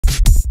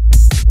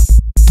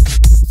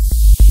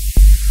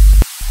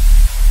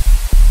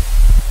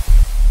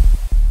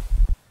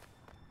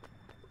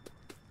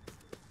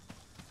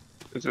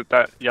Is it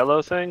that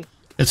yellow thing?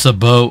 It's a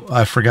boat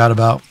I forgot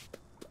about.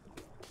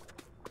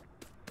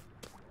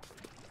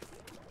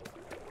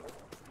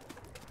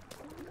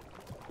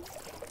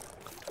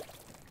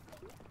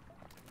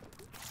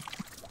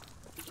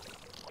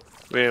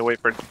 We gotta wait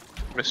for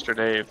Mr.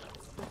 Dave.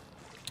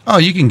 Oh,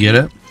 you can get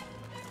it.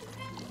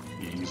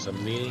 He's a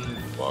mean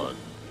one,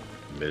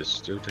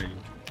 Mr. T.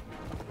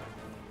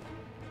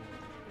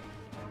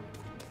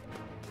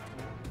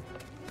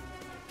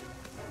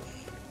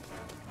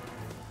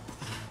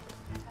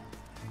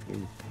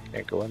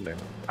 Can't go in there.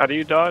 How do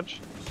you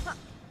dodge?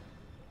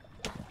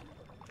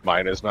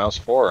 Mine is mouse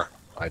 4.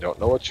 I don't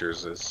know what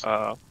yours is.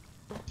 Oh,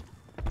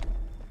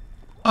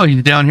 Oh,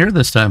 you're down here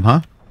this time, huh?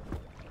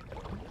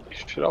 You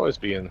should always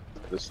be in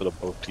this little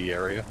boaty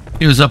area.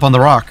 He was up on the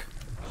rock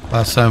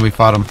last time we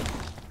fought him.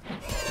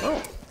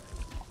 Oh.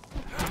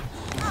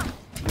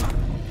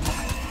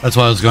 That's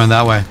why I was going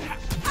that way.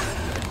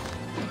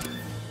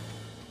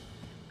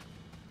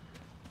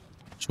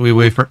 Should we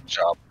wait for?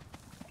 Job.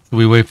 Should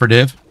we wait for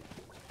Dave?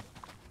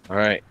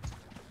 Alright.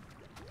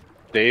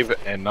 Dave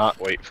and not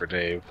wait for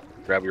Dave.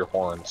 Grab your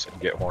horns and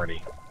get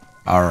horny.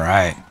 All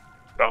right.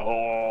 the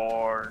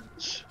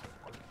horns.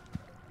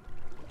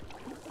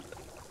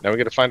 Now we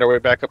gotta find our way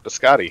back up to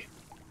Skadi.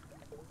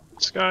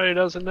 Scotty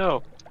doesn't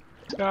know.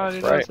 Scotty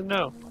That's right. doesn't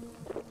know.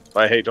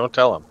 But hey, don't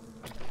tell him.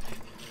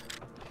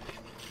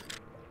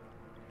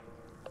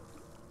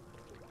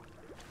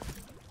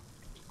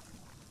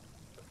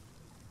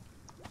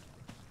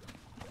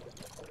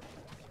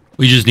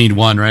 We just need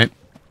one, right?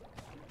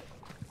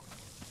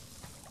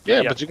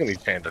 Yeah, Yeah. but you can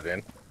leave Panda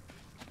in.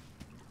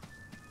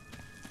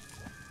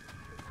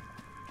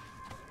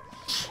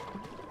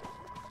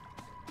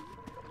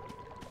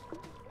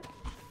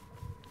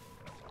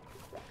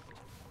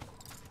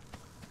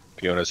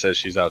 Fiona says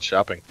she's out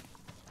shopping.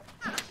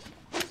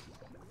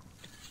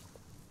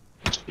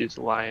 She's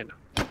lying.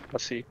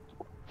 Let's see.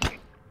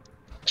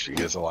 She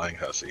is a lying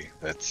hussy.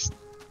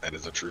 That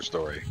is a true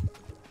story.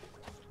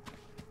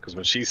 Because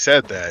when she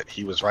said that,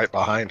 he was right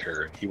behind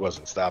her and he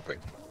wasn't stopping.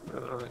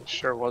 It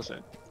sure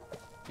wasn't.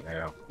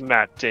 Yeah,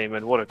 Matt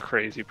Damon, what a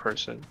crazy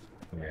person.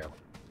 yeah.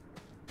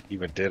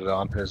 Even did it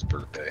on his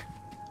birthday.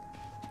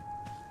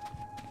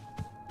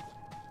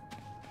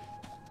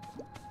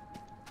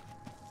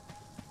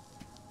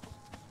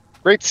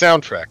 Great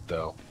soundtrack,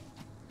 though.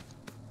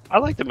 I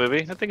like the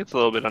movie. I think it's a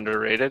little bit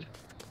underrated.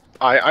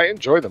 I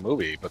enjoy the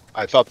movie, but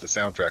I thought the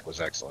soundtrack was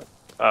excellent.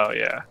 Oh,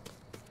 yeah.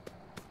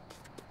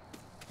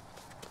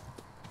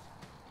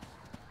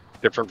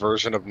 Different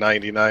version of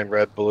 99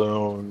 Red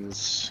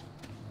Balloons.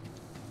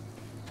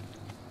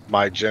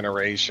 My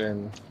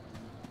Generation.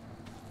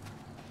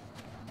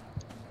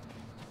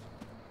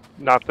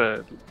 Not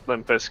the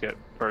Limp Bizkit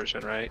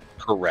version, right?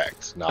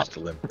 Correct, not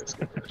the Limp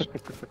Bizkit version.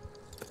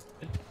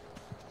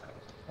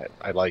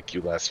 I like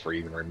you less for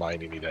even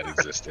reminding me that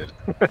existed.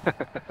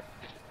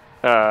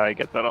 I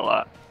get that a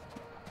lot.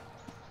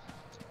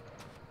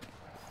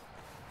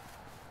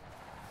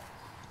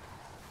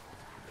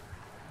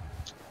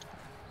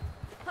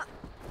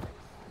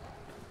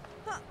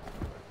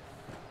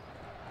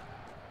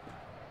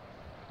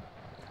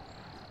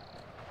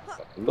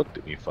 Looked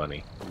at me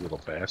funny, you little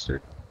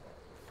bastard.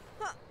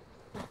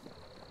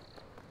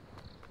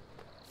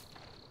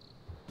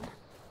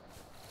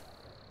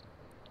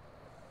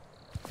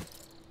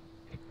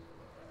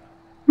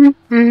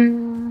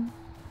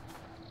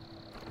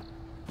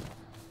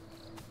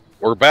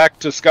 We're back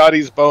to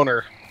Scotty's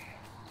boner.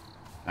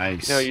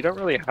 Nice. You know, you don't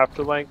really have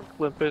to like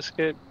Limp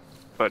Bizkit,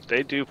 but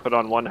they do put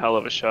on one hell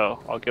of a show.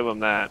 I'll give them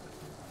that.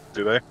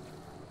 Do they?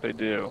 They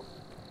do.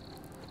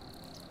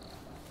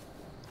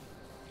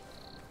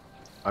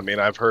 I mean,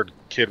 I've heard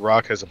Kid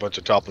Rock has a bunch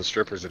of topless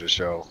strippers at his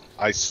show.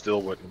 I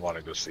still wouldn't want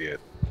to go see it.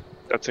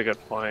 That's a good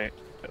point.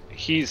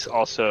 He's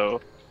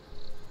also...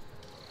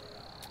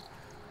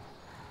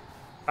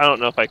 I don't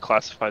know if I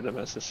classify them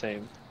as the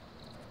same.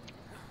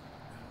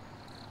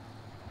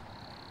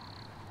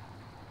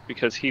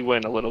 Because he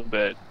went a little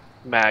bit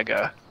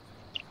MAGA.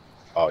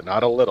 Oh,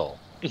 not a little.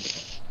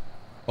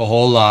 A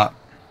whole lot.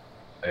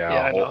 Yeah,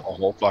 Yeah, I know. a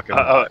whole fucking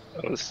lot.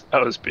 I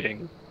was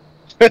being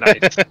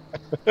nice.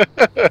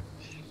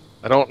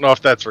 I don't know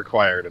if that's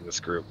required in this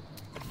group.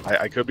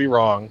 I could be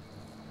wrong,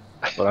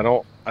 but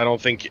I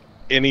don't think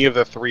any of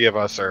the three of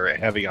us are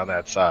heavy on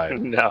that side.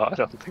 No, I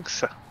don't think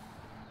so.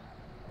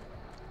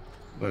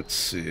 Let's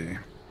see.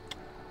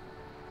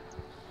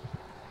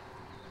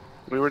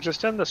 We were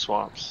just in the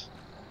swamps.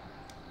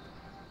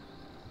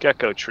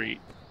 Gecko treat.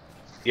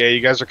 Yeah, you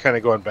guys are kind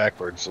of going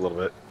backwards a little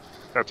bit.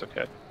 That's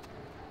okay.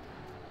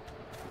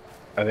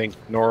 I think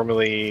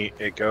normally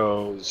it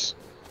goes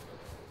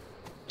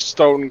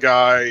Stone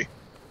Guy,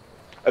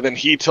 and then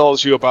he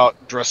tells you about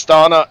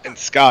Drastana and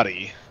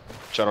Skadi,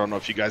 which I don't know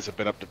if you guys have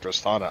been up to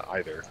Drastana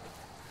either.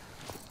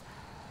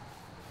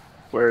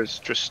 Where's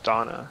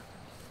Tristana?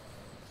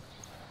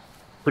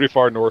 Pretty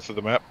far north of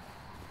the map. Oh,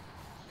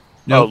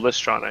 Nope.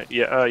 Listrana.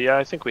 Yeah, yeah,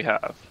 I think we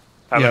have.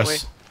 Haven't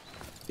Yes.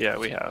 we? Yeah,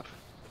 we have.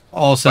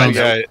 All sounds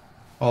Yeah,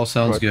 all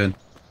sounds good.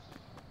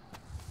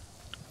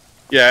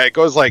 yeah, it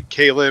goes like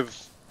Caleb,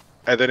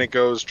 and then it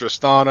goes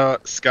Dristana,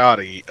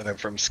 Skadi, and then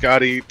from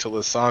Skadi to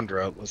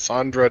Lysandra,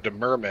 Lysandra to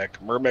Murmic,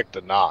 Murmic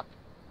to Nock.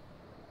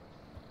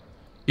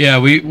 Yeah,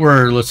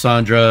 we're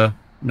Lysandra,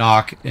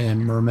 Nock,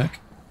 and Murmic.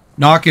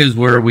 Nock is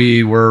where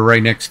we were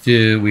right next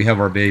to. We have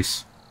our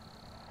base.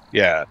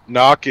 Yeah,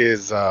 Nock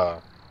is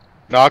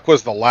Nock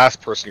was the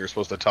last person you were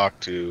supposed to talk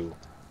to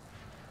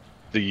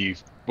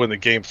when the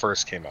game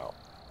first came out.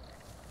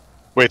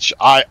 Which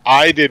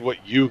I did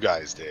what you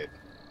guys did.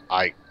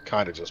 I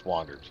kind of just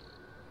wandered.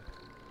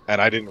 And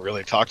I didn't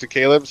really talk to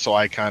Caleb, so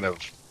I kind of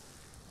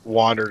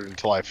wandered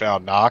until I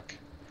found Nock.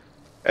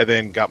 And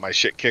then got my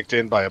shit kicked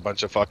in by a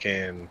bunch of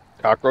fucking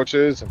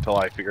cockroaches until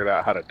I figured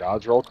out how to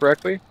dodge roll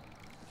correctly.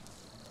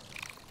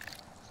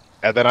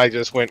 And then I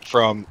just went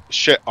from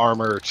shit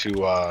armor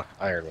to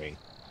Iron Wing.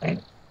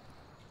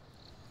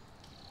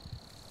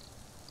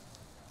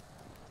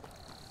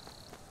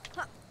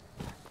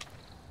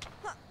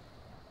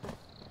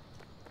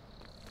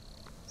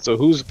 So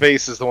whose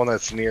base is the one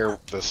that's near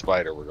the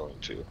spider we're going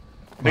to?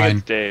 I think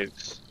it's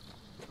Dave's.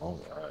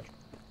 Alright.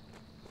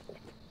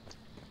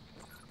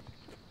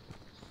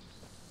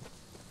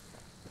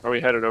 Are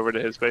we headed over to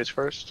his base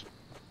first?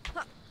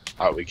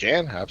 We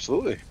can,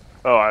 absolutely.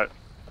 Oh,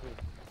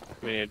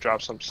 we need to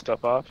drop some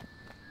stuff off.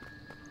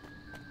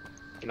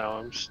 No,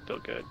 I'm still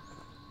good.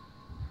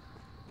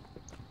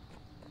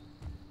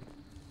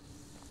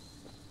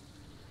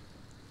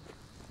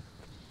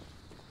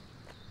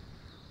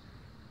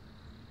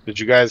 Did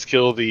you guys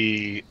kill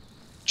the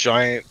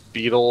giant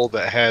beetle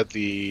that had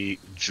the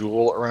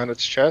jewel around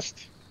its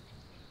chest?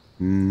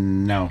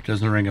 No,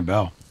 doesn't ring a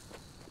bell.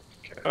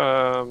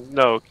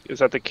 No, is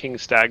that the king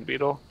stag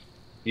beetle?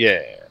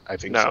 Yeah, I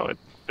think so. No,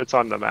 it's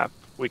on the map.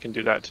 We can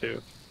do that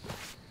too.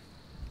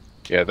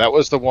 Yeah, that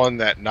was the one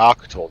that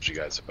Nock told you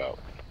guys about.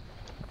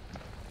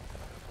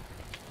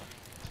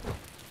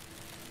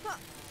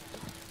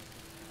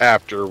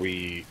 After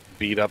we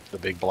beat up the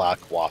big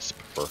black wasp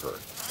for her.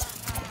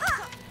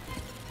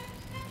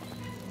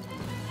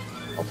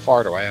 How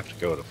far do I have to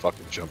go to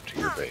fucking jump to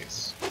your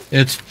base?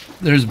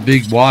 There's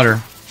big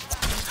water.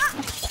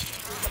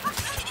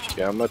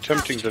 Yeah, I'm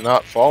attempting to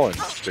not fall in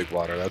big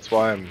water. That's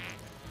why I'm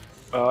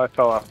Oh, I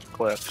fell off the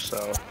cliff,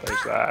 so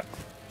there's that.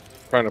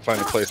 trying to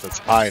find a place that's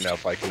high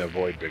enough I can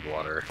avoid big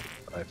water.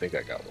 I think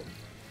I got one.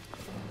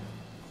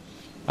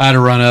 I had to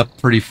run up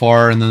pretty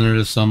far, and then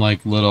there's some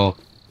like little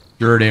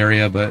dirt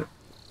area. But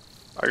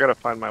I gotta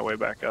find my way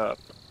back up.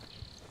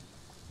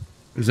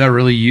 is that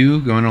really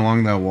you going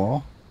along that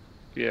wall?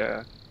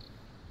 Yeah.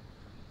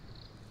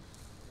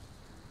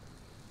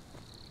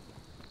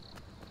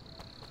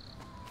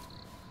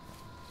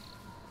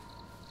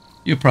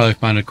 You'll probably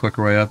find a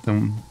quicker way up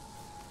than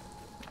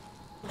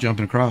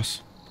jumping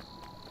across.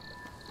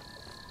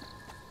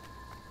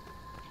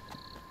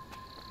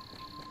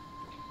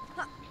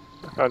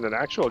 I found an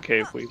actual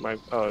cave. We might.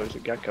 Oh, there's a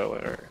gecko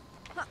or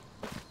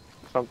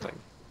something.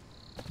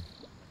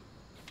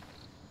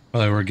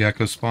 Probably where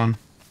geckos spawn.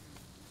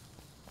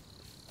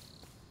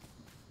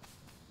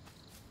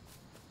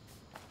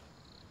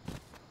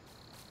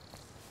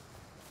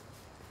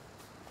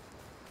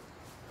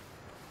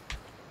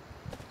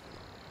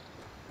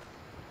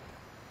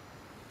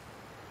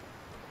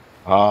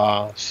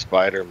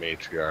 Spider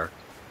Matriarch.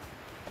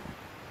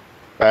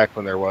 Back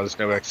when there was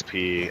no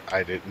XP,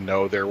 I didn't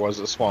know there was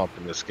a swamp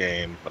in this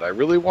game, but I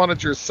really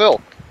wanted your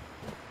silk.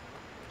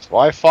 So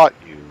I fought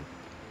you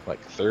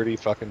like 30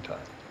 fucking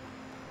times.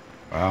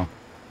 Wow.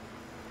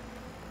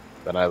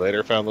 Then I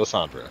later found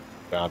Lysandra.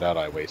 Found out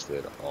I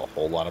wasted a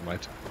whole lot of my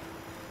time.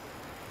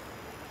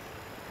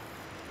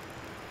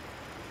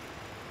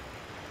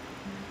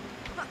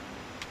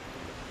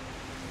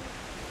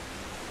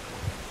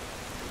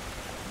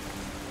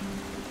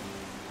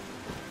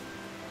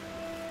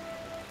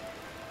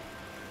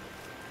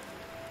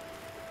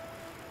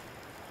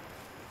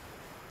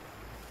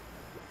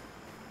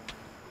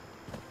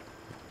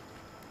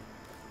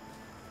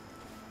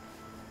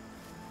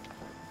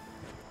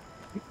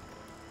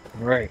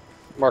 Alright.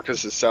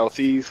 Marcus is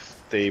southeast.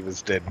 Dave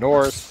is dead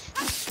north.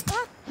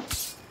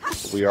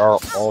 We are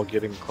all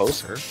getting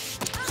closer.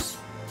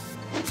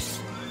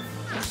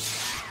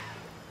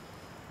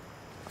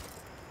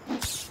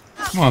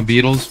 Come on,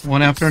 beetles,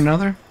 one after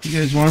another. You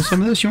guys want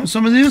some of this? You want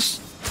some of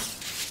this?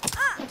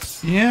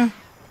 Yeah?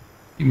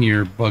 Give me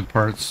your bug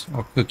parts.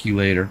 I'll cook you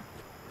later.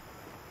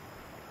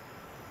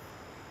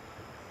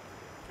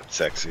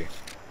 Sexy.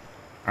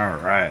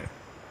 Alright.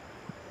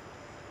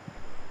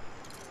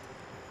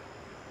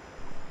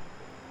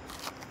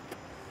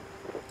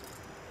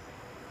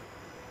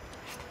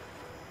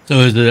 So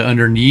is it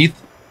underneath?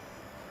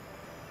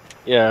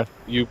 Yeah,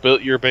 you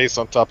built your base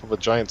on top of a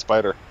giant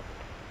spider.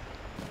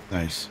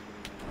 Nice.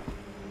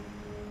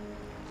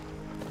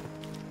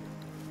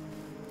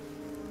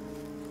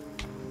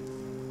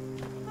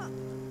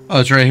 Oh,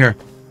 it's right here.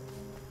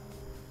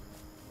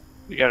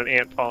 You got an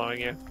ant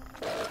following you.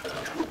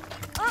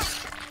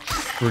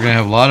 We're gonna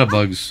have a lot of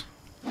bugs.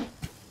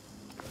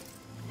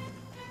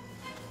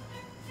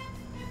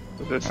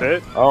 Is this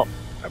it? Oh,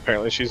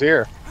 apparently she's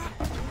here.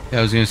 Yeah,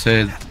 I was gonna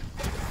say.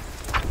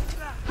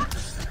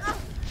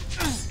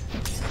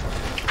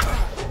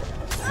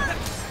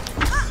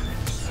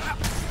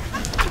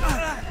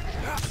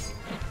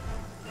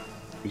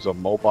 He's a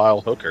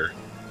mobile hooker.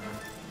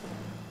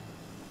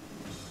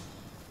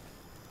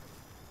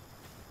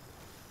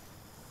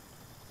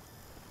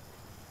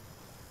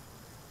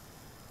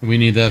 We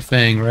need that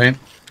fang, right?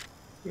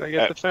 Did I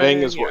get That the thing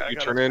fang? is Yeah, what I you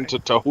got turn a into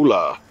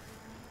Tahula.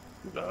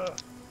 fang.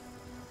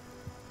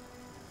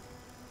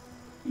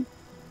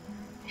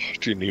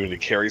 Do you need me to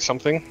carry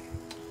something?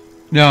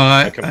 No,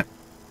 I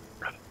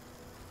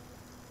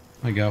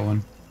I got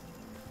one.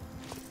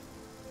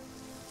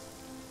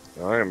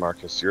 All right,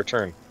 Marcus, your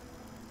turn.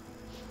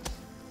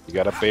 You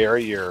gotta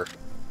bury your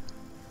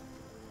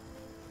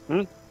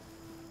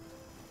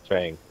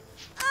fang.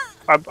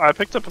 I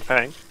picked up a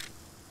fang.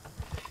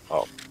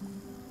 Oh.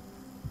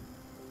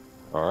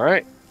 All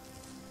right.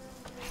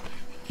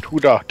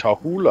 Tuda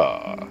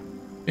Tahula.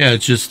 Yeah,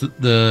 it's just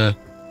the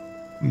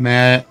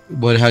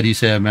how do you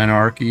say it?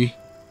 Monarchy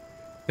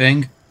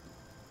thing?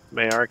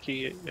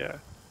 Mayarchy, yeah.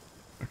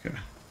 Okay.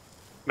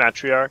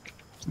 Matriarch.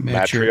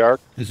 Matriarch.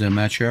 Is it a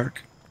matriarch?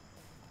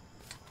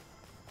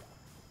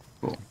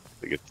 Cool.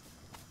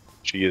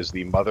 She is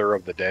the mother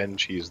of the den.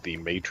 She is the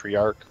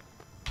matriarch.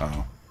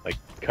 Oh. Like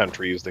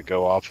countries that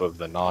go off of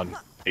the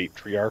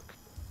non-patriarch.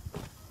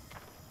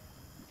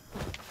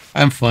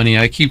 I'm funny.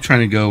 I keep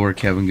trying to go where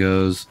Kevin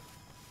goes.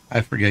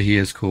 I forget he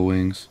has cool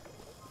wings.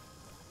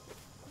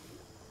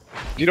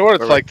 You know what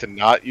it's like to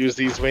not use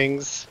these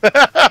wings?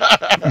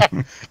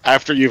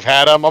 After you've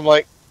had them, I'm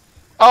like,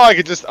 oh, I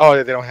could just... Oh,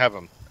 they don't have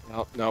them.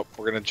 No,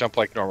 we're going to jump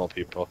like normal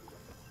people.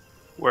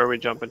 Where are we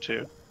jumping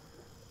to?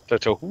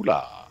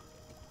 Tahula.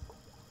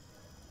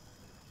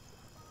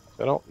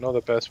 I don't know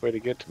the best way to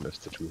get to Miss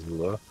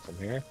Tahula from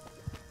here.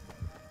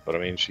 But I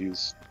mean,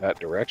 she's that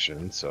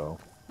direction, so...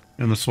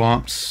 In the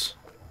swamps.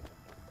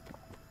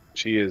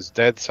 She is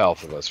dead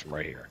south of us from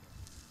right here.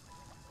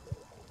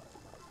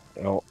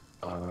 You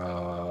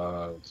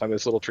climb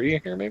this little tree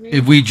here, maybe?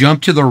 If we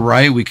jump to the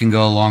right, we can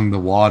go along the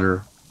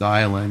water, the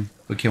island.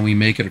 But can we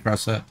make it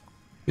across that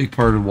big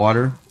part of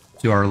water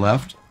to our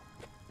left?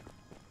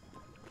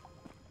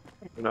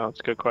 No, it's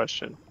a good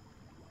question.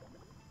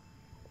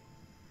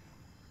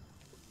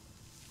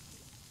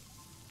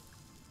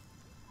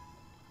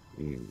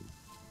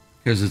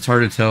 Because it's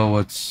hard to tell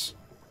what's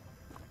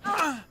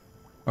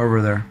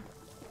over there.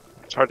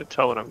 It's hard to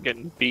tell when I'm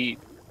getting beat.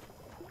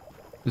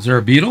 Is there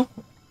a beetle?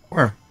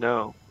 Where?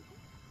 No.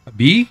 A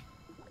bee?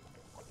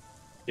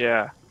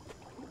 Yeah.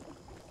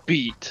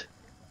 Beat.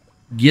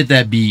 Get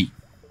that beat.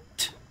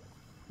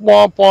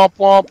 Womp, womp,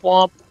 womp,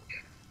 womp.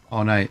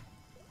 All night.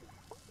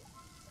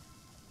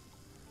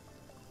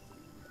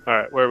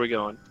 Alright, where are we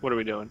going? What are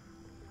we doing?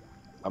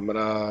 I'm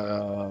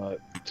gonna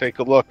take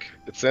a look.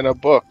 It's in a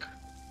book.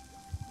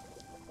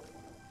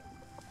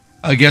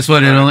 Guess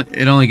what?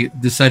 It only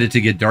decided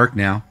to get dark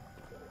now.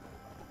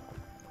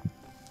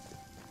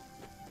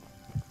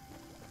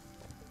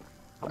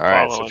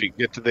 Alright, so if you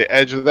get to the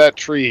edge of that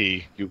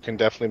tree, you can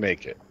definitely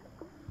make it.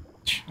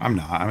 I'm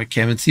not. I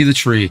can't even see the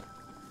tree.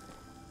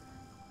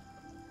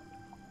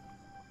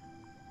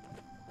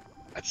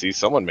 I see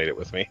someone made it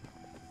with me.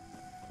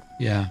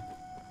 Yeah.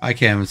 I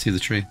can't even see the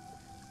tree.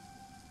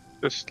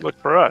 Just look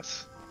for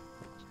us.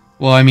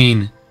 Well, I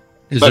mean,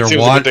 is there seems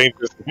water? like a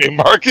dangerous game,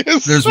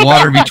 Marcus. There's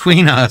water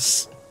between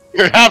us.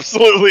 There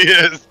absolutely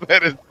is.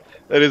 That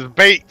is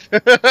bait.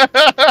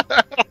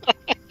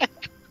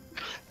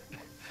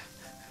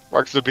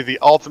 Marcus would be the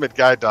ultimate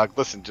guide dog.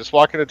 Listen, just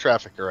walk into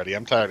traffic already.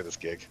 I'm tired of this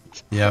gig.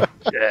 Yep.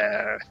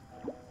 Yeah.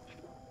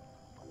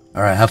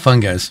 All right. Have fun,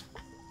 guys.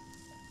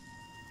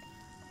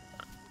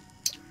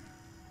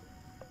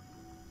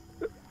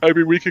 I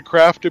mean, we could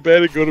craft a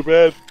bed and go to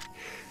bed.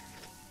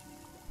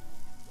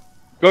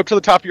 Go up to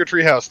the top of your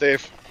treehouse,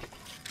 Dave.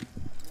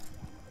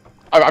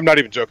 I'm not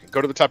even joking.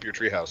 Go to the top of your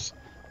treehouse,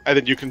 and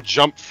then you can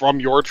jump from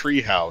your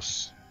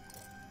treehouse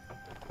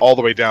all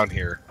the way down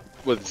here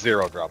with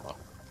zero drama.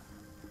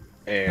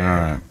 And All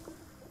right.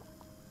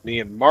 me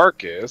and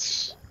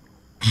Marcus.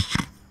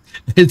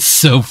 It's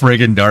so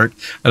friggin' dark.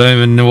 I don't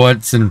even know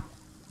what's in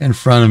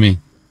front of me.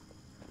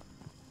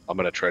 I'm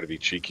gonna try to be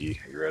cheeky.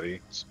 You ready?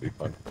 This will be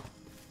fun.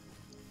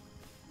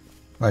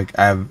 Like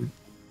I'm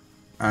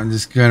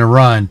just gonna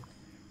run.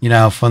 You know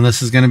how fun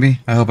this is gonna be.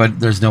 I hope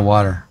there's no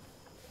water.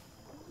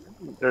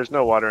 There's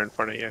no water in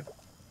front of you.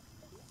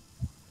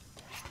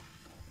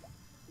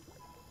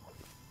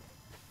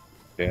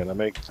 Can I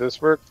make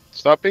this work?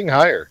 Stop being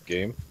higher,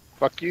 game.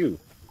 Fuck you.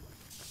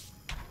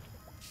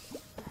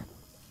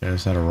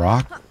 Is that a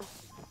rock?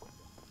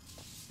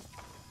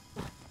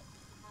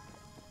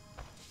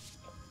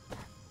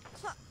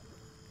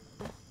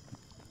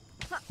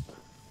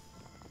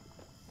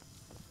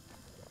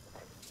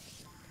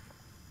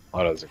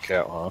 How does it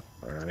count, huh?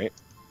 Alright.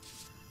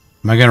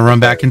 Am I gonna run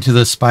back into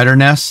the spider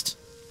nest?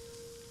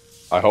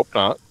 I hope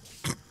not.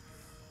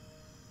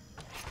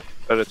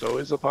 But it's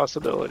always a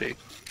possibility.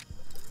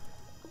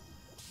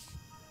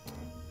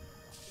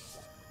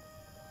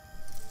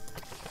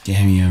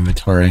 Damn you,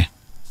 inventory.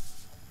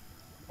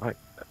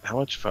 How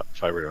much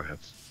fiber do I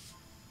have?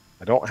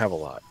 I don't have a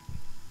lot.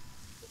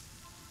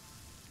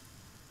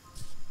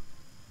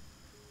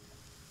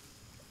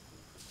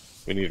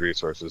 We need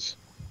resources.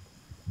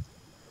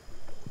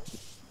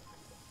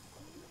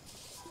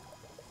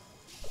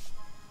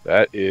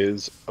 That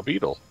is a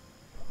beetle.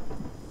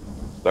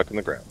 Stuck in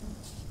the ground.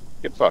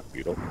 Get fucked,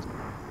 beetle.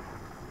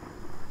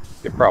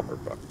 Get proper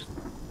fucked.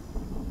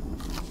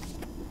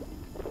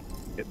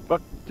 Get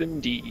fucked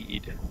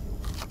indeed.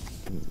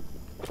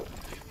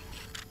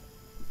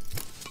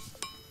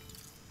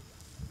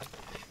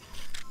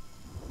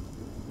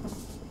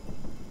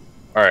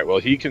 Alright, well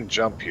he can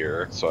jump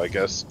here, so I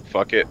guess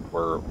fuck it,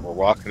 we're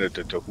walking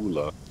into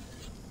Tahula.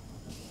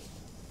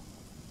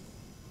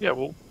 Yeah,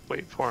 we'll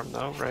wait for him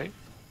though, right?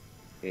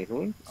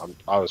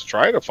 I was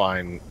trying to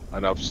find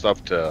enough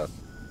stuff to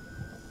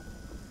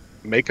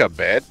make a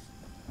bed.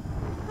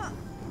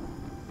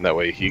 And that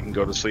way he can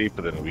go to sleep,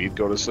 and then we'd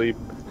go to sleep.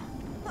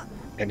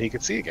 And he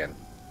could see again.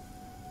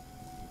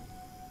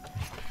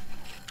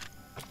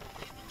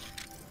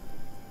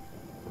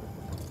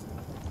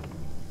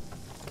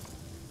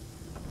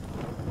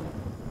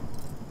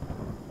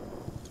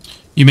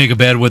 You make a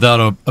bed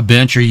without a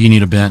bench, or you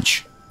need a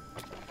bench?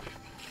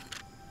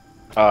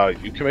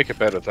 You can make a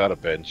bed without a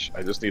bench.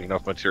 I just need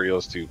enough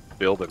materials to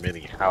build a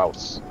mini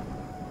house.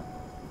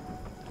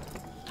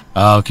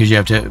 Oh, because you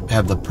have to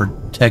have the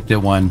protected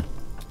one.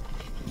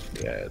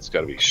 Yeah, it's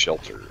got to be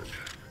sheltered.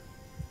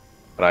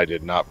 But I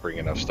did not bring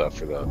enough stuff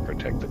for the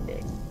protected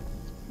bed.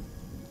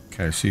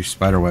 Okay, I see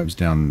spider webs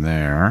down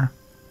there.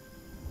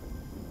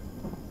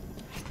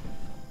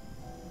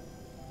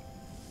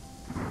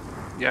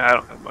 Yeah, I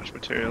don't have much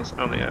materials.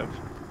 I only have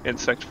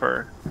insect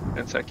fur,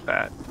 insect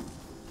fat,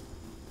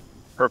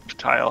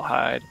 herptile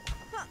hide,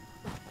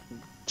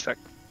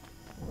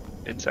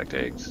 insect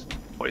eggs,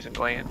 poison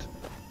gland,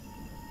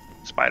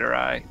 spider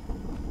eye.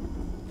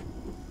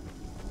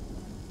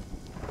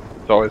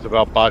 It's always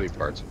about body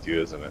parts with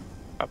you, isn't it?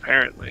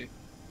 Apparently,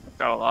 I've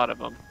got a lot of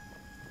them.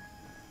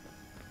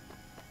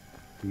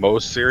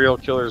 Most serial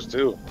killers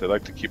do. They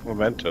like to keep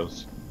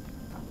mementos.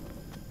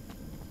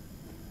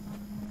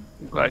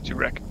 I'm glad you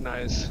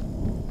recognize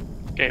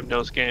game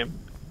knows game.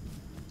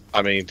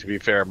 I mean, to be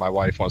fair, my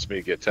wife wants me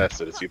to get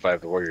tested to see if I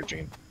have the warrior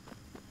gene.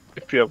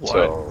 If you have one.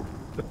 So,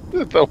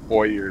 the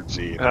warrior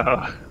gene.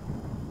 Oh.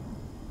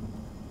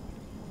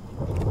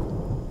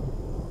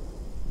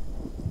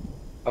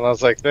 And I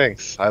was like,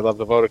 thanks. I love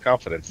the vote of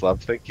confidence,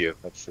 love. Thank you.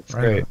 That's Right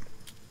great. on.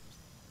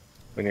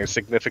 When your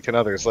significant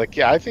other is like,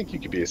 yeah, I think you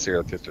could be a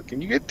serial killer.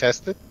 Can you get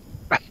tested?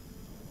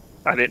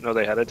 I didn't know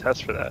they had a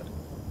test for that.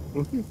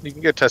 You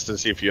can get tested to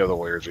see if you have the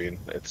warrior gene.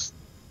 It's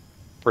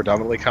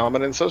predominantly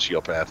common in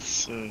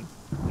sociopaths.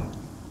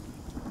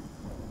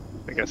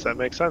 I guess that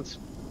makes sense.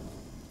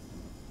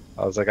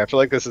 I was like, I feel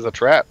like this is a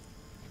trap.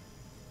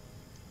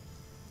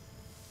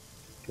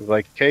 He's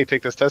like, hey,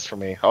 take this test for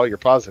me. Oh, you're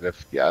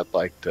positive. Yeah, I'd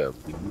like to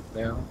leave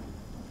now.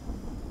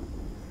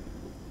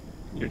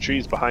 Your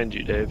tree's behind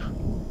you, Dave.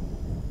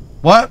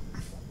 What?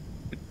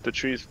 The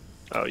tree's...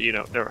 Oh, you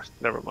know,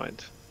 never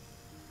mind.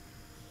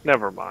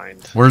 Never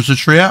mind. Where's the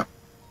tree at?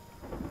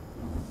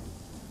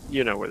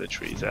 You know where the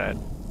tree's at.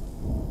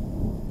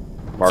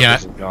 Marcus Yeah.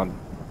 has gone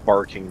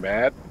barking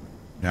mad.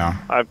 Yeah.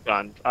 I've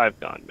gone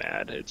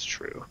mad. It's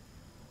true.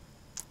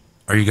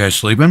 Are you guys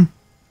sleeping?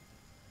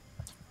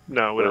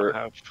 No, we We're-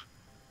 don't have...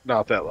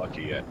 Not that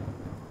lucky yet.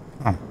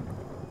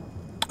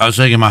 I was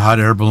taking my hot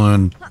air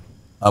balloon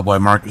up while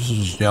Marcus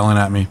was yelling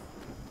at me.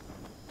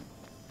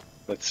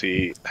 Let's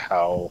see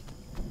how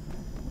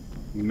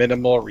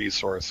minimal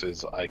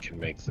resources I can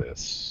make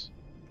this.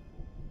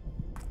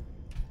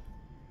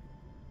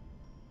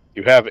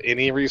 You have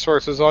any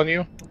resources on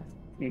you?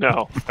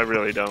 No, I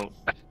really don't.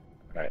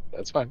 Alright,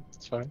 that's fine.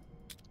 That's fine.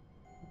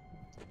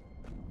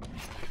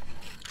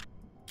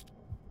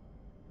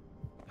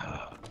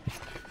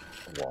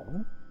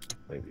 Well,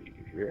 maybe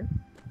here.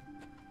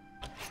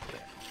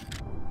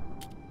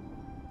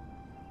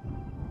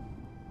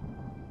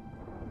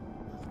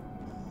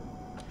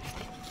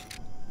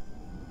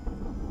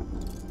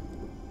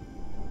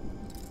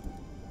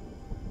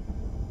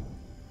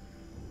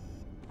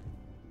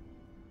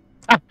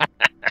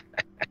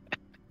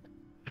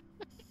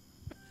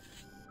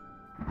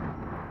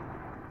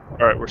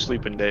 Alright, we're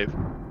sleeping, Dave.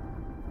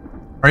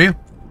 Are you?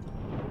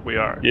 We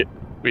are. Yeah,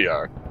 we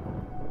are.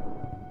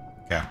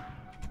 Okay.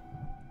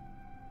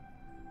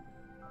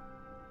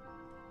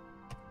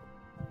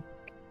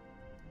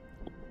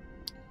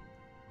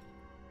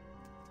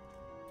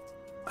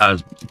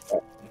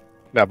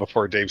 Now,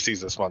 before Dave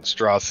sees this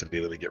monstrosity,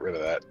 let me get rid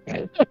of that.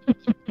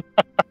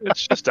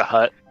 It's just a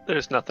hut.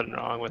 There's nothing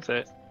wrong with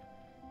it.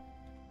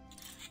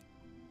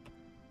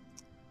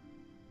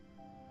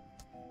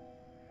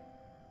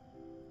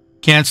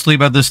 Can't sleep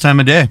at this time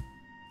of day.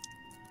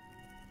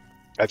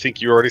 I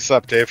think you already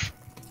slept, Dave.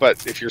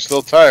 But if you're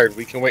still tired,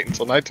 we can wait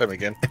until nighttime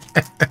again.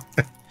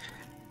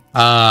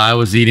 I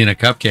was eating a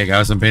cupcake. I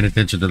wasn't paying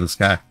attention to the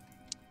sky.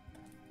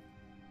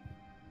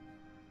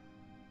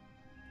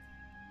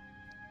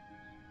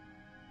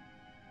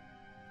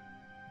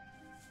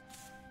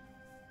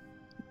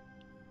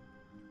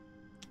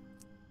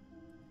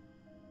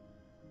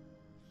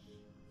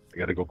 I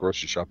gotta go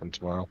grocery shopping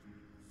tomorrow.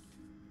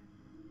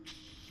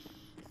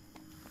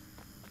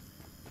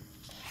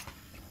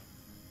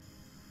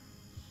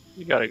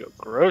 You gotta go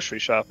grocery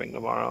shopping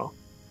tomorrow.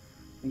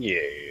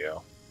 Yeah.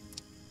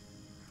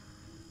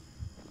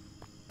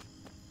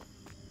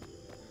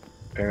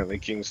 Apparently,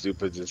 King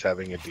Stupids is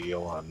having a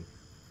deal on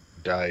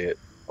diet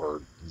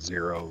or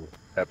zero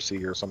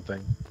Pepsi or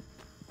something.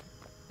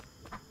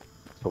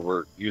 So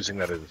we're using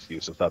that as an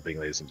excuse to stop being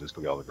lazy and just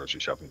go get all the grocery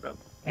shopping done.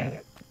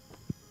 I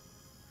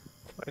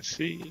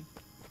see.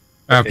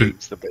 I have The to.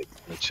 eggs, the bacon,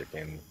 the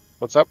chicken.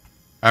 What's up?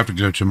 I have to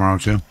go tomorrow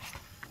too.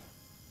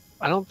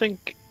 I don't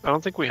think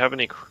we have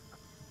any.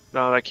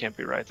 No, that can't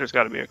be right. There's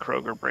got to be a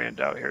Kroger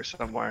brand out here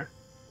somewhere.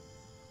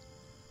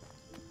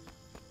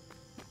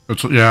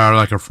 It's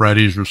like a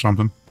Freddy's or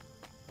something.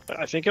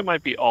 I think it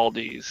might be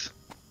Aldi's.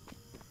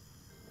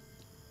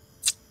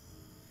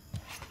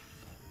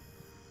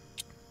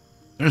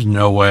 There's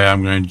no way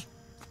I'm going to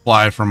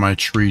fly from my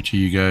tree to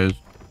you guys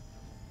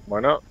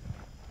Why not?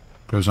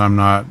 because I'm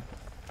not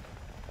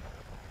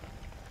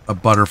a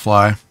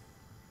butterfly.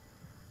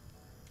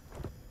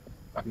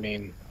 I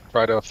mean,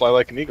 try to fly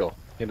like an eagle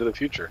into the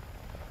future.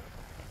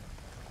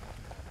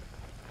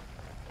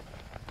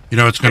 You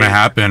know what's going to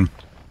happen?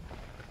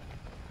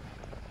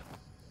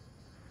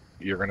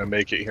 You're gonna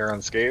make it here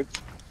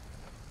unscathed?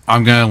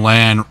 I'm going to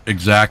land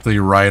exactly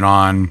right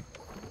on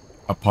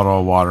a puddle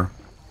of water.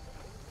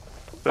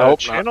 The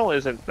channel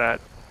isn't that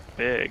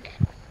big.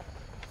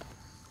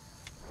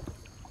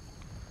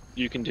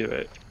 You can do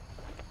it.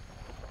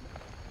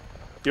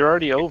 You're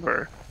already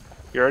over.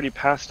 You're already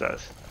past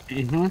us.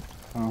 I don't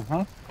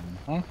know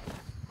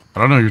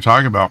what you're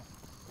talking about.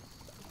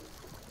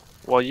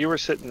 While you were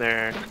sitting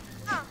there,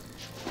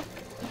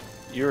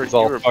 you were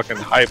fucking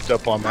hyped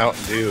up on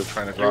Mountain Dew,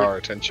 trying to draw our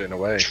attention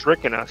away.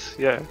 tricking us.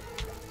 Yeah,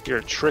 you're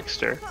a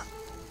trickster.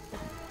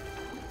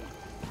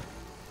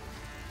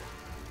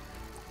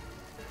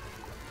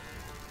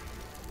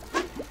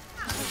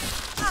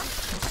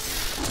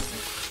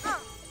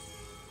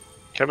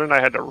 Kevin and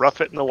I had to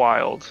rough it in the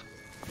wild.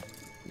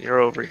 You're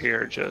over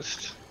here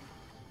just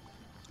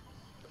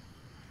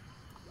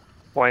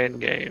playing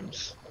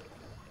games.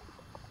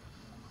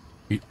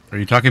 Are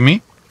you talking to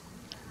me?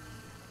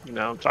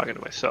 No, I'm talking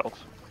to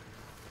myself.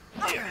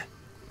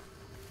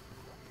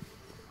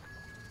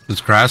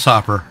 It's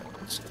Grasshopper.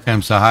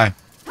 Come say hi.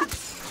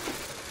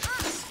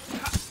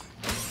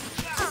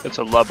 It's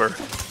a lubber.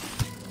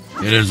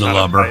 It is a Not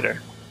lubber.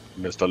 fighter.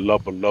 Mr.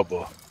 Lubba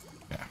Lubba.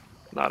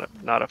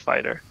 Not a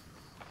fighter.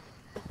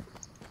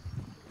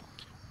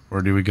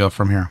 Where do we go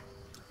from here?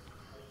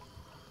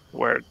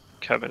 Where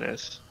Kevin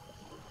is.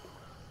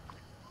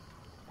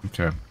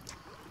 Okay.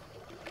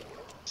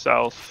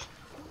 South.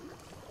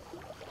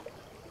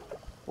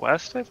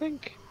 West, I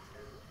think?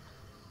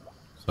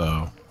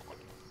 So,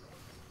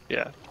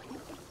 Yeah.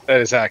 That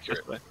is accurate.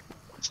 This way.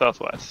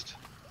 Southwest.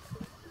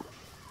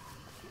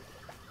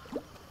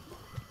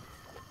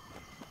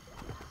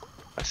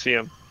 I see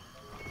him.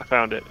 I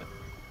found it.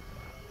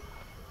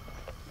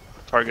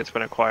 Target's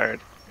been acquired.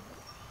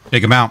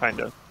 take him out. Kind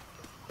of.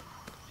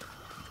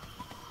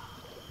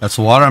 That's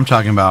the water I'm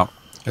talking about.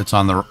 It's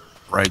on the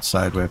right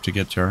side. We have to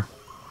get to her.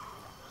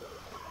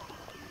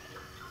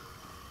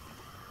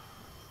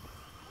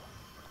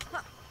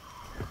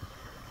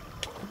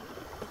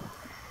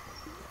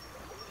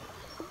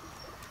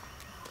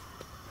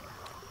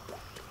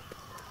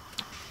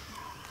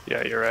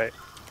 Yeah, you're right.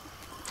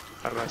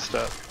 I messed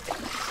up.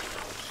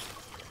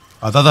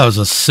 I thought that was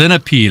a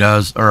centipede.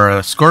 Or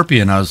a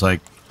scorpion. I was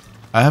like,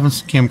 I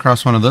haven't came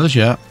across one of those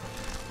yet.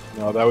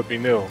 No, that would be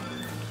new.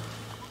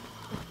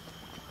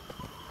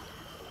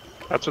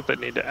 That's what they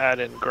need to add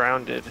in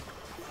grounded.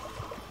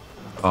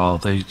 Oh,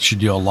 they should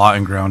do a lot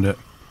and ground it.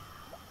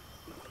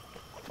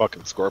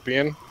 Fucking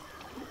scorpion.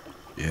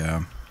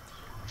 Yeah.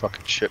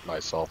 Fucking shit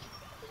myself.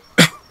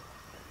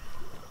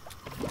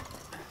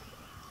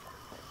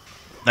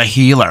 The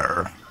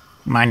healer.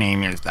 My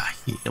name is the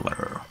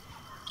healer.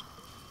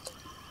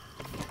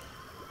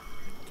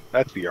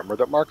 That's the armor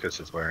that Marcus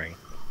is wearing.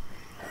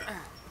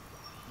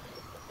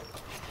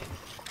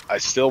 I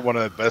still one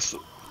of the best,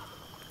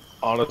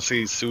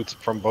 honestly, suits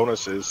from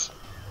bonuses.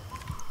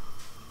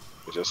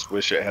 I just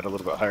wish it had a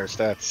little bit higher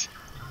stats.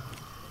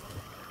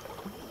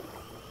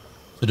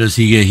 So does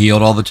he get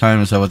healed all the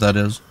time? Is that what that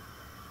is?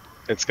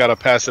 It's got a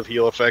passive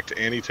heal effect,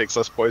 and he takes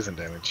less poison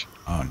damage.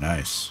 Oh,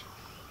 nice.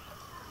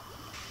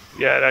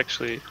 Yeah, it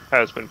actually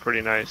has been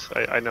pretty nice.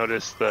 I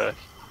noticed the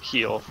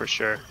heal for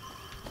sure.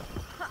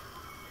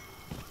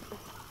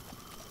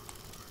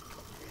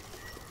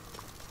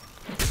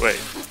 Wait,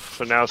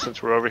 so now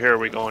since we're over here, are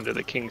we going to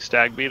the King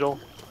Stag Beetle?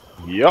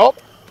 Yup.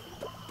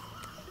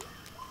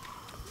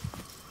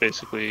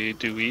 Basically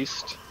due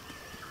east.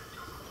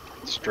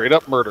 Straight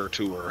up murder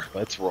tour.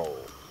 Let's roll.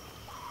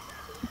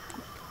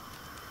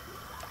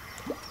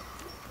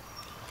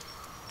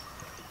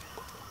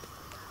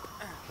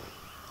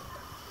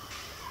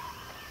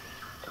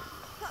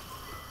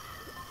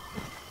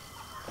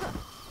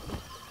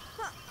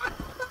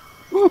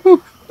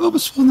 Woohoo!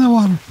 Almost fell in that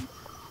water.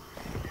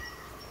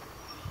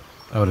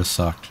 That would have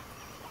sucked.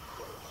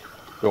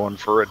 Going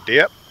for a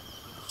dip.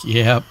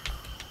 Yep.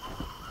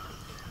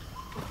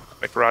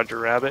 Like Roger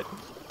Rabbit.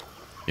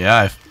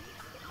 Yeah.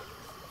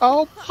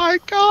 Oh my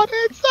god,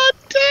 it's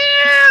a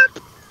tap!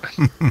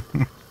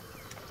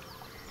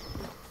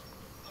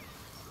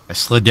 I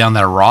slid down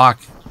that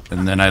rock,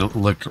 and then I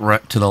looked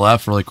right to the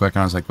left really quick,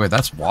 and I was like, wait,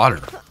 that's water.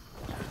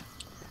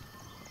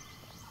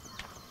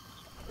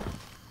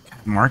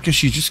 God,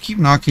 Marcus, you just keep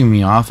knocking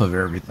me off of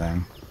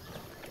everything.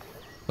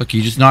 Look,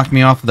 you just knocked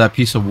me off of that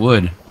piece of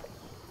wood.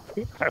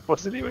 I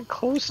wasn't even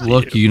close to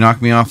Look, you. you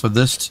knocked me off of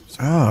this.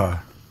 Oh,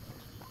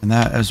 and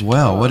that as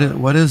well.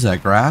 What is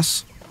that,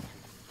 grass?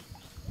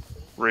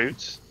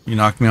 Roots. You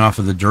knocked me off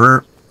of the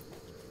dirt.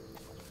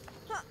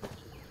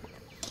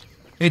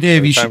 Hey,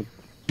 Dave, you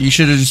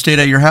should have just stayed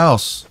at your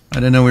house. I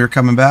didn't know we were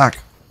coming back.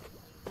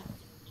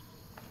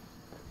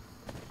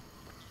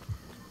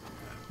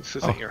 This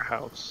isn't your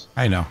house.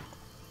 I know.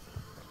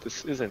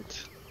 This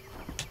isn't.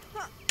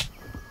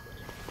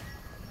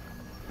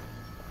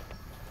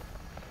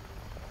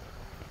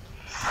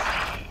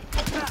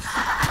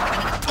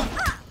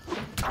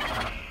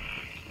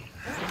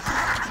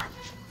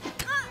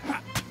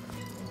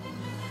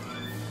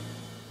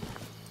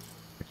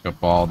 Pick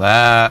up all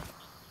that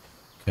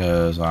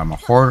because I'm a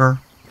hoarder.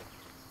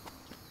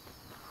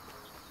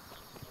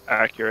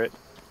 Accurate.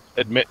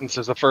 Admittance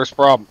is the first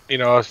problem. You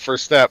know,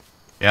 first step.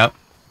 Yep.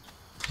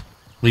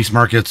 At least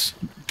Marcus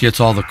gets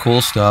all the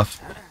cool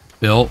stuff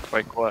built.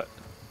 Like what?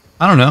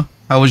 I don't know.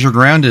 How was your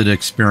grounded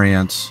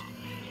experience?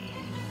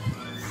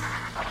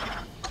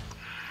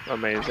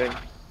 Amazing.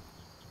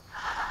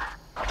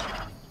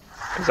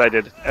 Because I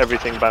did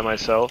everything by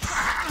myself.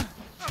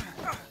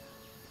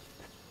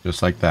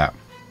 Just like that.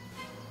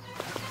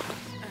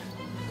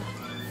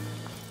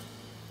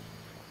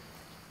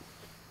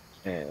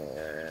 And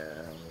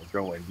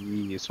we're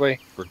going this way.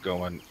 We're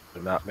going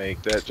to not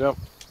make that jump.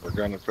 We're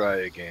going to try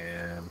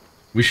again.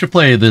 We should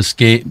play this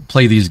game.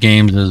 Play these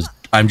games as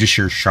I'm just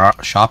your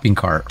shopping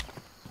cart.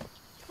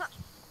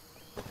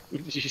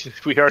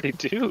 We already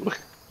do.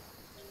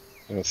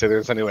 I'm going to say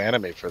there's a new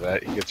anime for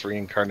that. He gets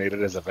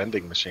reincarnated as a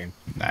vending machine.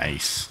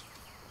 Nice.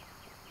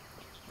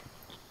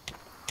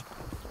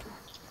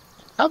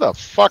 How the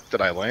fuck did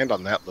I land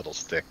on that little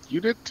stick?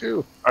 You did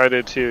too. I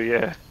did too,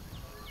 yeah.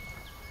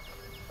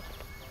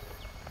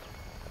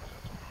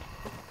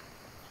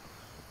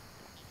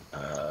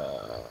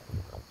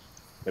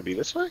 Maybe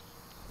this way?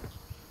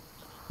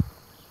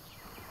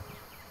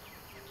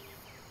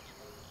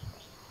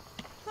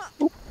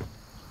 Oop.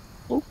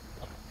 Oop.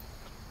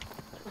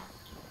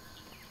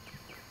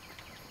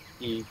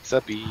 It's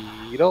a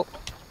beetle.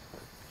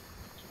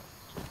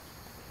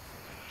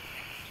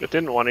 It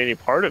didn't want any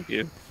part of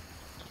you.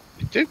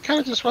 It did kind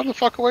of just run the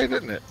fuck away,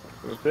 didn't it?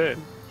 It did.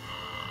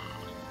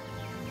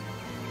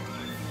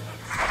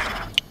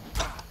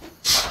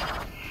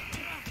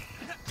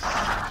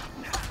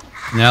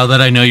 Now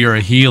that I know you're a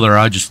healer,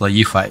 I'll just let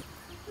you fight.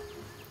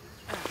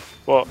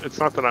 Well, it's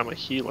not that I'm a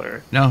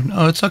healer. No,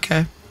 it's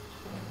okay.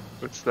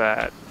 It's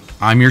that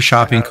I'm your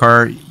shopping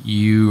cart.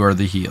 You are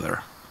the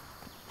healer.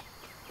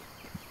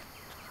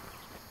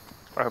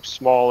 I have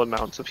small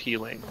amounts of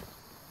healing.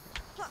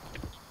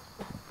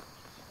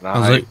 And I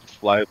was I like-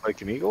 fly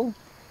like an eagle?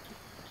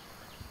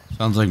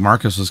 Sounds like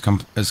Marcus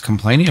is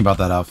complaining about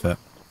that outfit.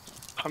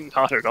 I'm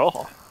not at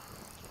all.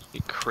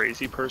 You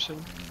crazy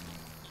person.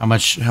 How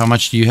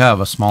much do you have?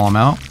 A small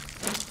amount?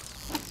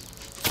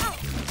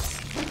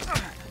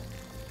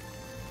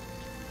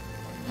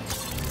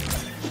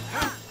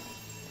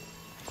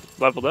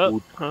 Leveled up,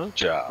 Good huh?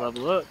 job.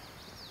 Level up.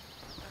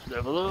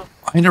 Level up.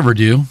 I never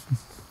do.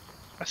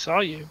 I saw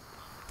you.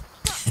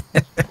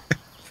 I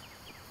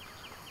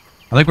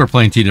think we're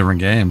playing 2 different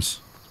games.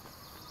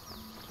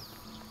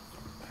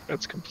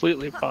 That's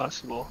completely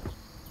possible.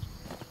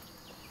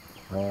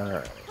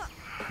 Alright.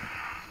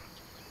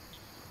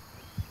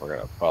 We're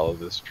gonna follow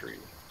this tree.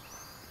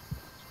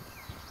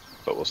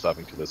 But we'll stop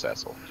into this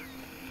asshole.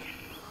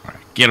 All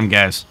right, get him,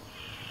 guys.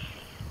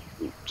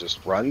 Who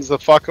just runs the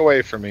fuck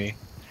away from me.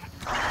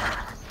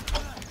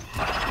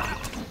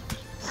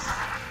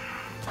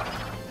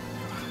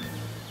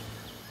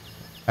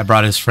 I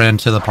brought his friend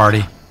to the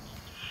party.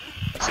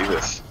 See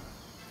this?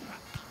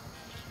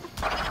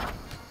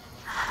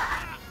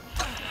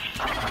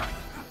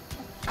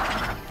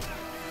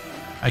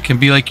 I can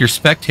be like your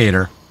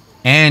spectator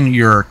and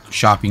your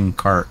shopping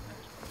cart.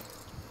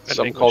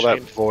 Some call that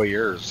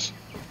voyeurs.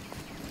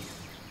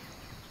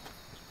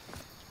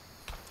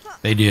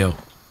 They do.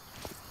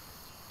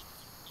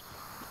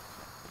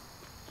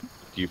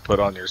 Do you put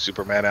on your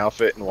Superman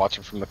outfit and watch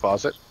him from the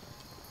closet?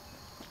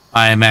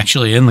 I am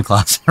actually in the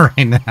closet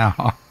right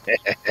now.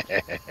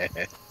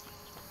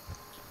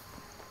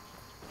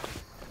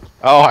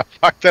 Oh, I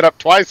fucked that up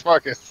twice,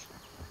 Marcus.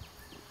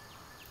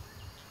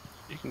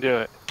 You can do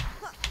it.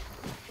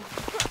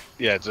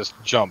 Yeah, just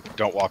jump.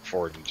 Don't walk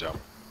forward and jump.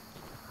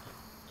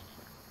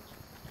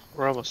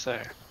 We're almost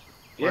there.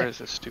 Yeah. Where is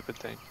this stupid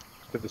thing?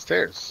 To the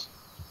stairs.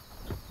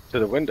 To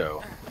the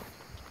window.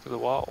 To the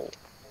wall.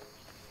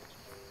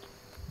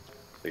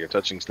 So you're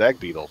touching stag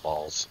beetle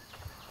balls.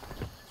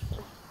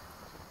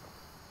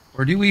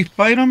 Where do we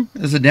fight him?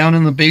 Is it down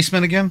in the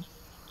basement again?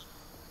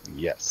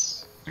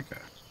 Yes.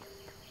 Okay.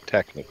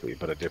 Technically,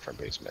 but a different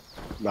basement.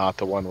 Not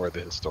the one where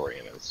the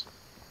historian is.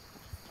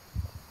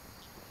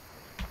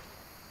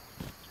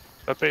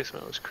 That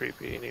basement was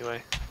creepy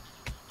anyway.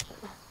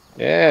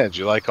 Yeah, did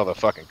you like all the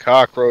fucking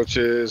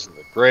cockroaches and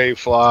the grave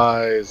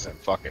flies and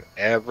fucking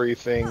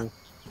everything?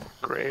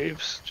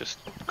 Graves, just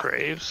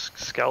graves,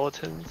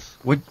 skeletons.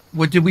 What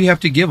did we have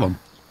to give him?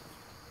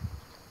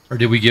 Or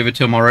did we give it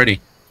to him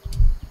already?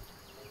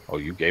 Oh,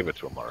 you gave it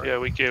to him already. Yeah,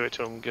 we gave it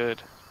to him good.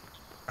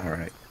 All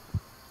right.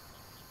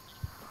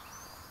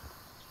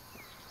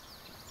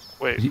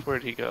 Wait,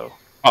 where'd he go?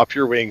 Pop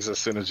your wings as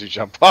soon as you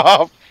jump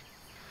off.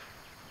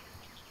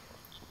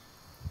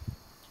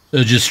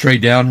 So just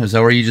straight down? Is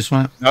that where you just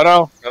went?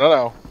 No.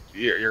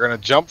 You're gonna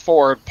jump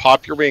forward,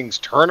 pop your wings,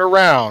 turn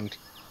around,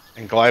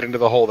 and glide into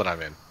the hole that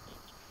I'm in.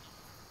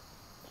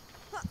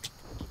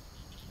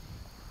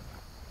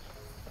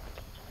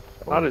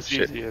 Not Oh, as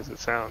shit. easy as it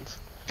sounds.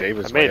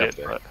 David's I made way up it,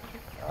 there. but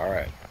All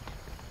right,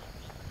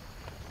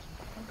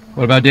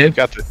 What about Dave? you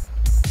got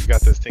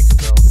this,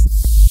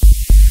 Tinkerbell.